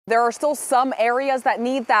There are still some areas that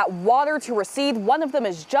need that water to recede. One of them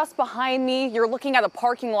is just behind me. You're looking at a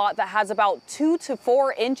parking lot that has about 2 to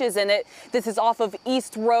 4 inches in it. This is off of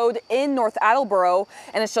East Road in North Attleborough,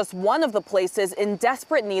 and it's just one of the places in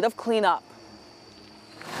desperate need of cleanup.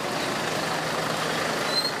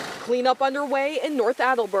 Cleanup underway in North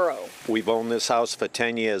Attleborough. We've owned this house for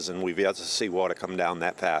 10 years and we've yet to see water come down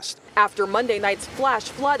that fast. After Monday night's flash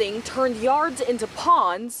flooding turned yards into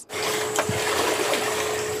ponds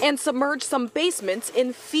and submerged some basements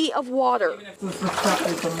in feet of water. This is stuff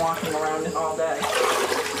we've been walking around in all day.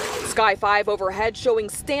 Sky 5 overhead showing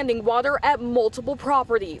standing water at multiple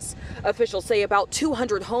properties. Officials say about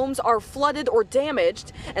 200 homes are flooded or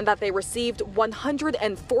damaged and that they received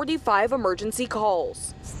 145 emergency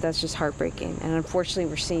calls. That's just heartbreaking. And unfortunately,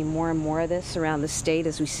 we're seeing more and more of this around the state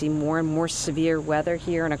as we see more and more severe weather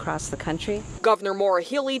here and across the country. Governor Maura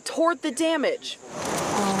Healey toured the damage.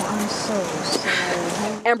 Oh, I'm so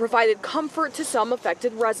sorry. And provided comfort to some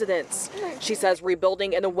affected residents. She says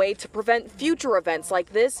rebuilding in a way to prevent future events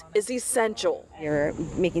like this is essential. We're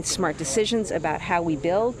making smart decisions about how we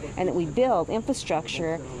build and that we build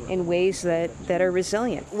infrastructure in ways that are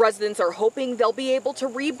resilient. Residents are hoping they'll be able to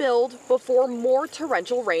rebuild before more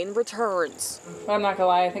torrential rain returns. I'm not gonna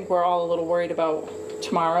lie, I think we're all a little worried about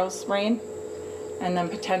tomorrow's rain and then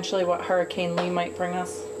potentially what Hurricane Lee might bring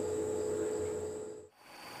us.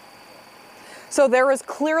 So there is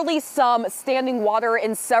clearly some standing water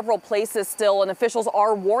in several places still, and officials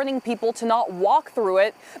are warning people to not walk through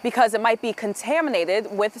it because it might be contaminated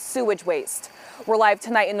with sewage waste. We're live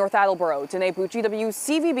tonight in North Attleborough. Danae Bucci,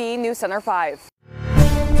 WCVB News Center 5.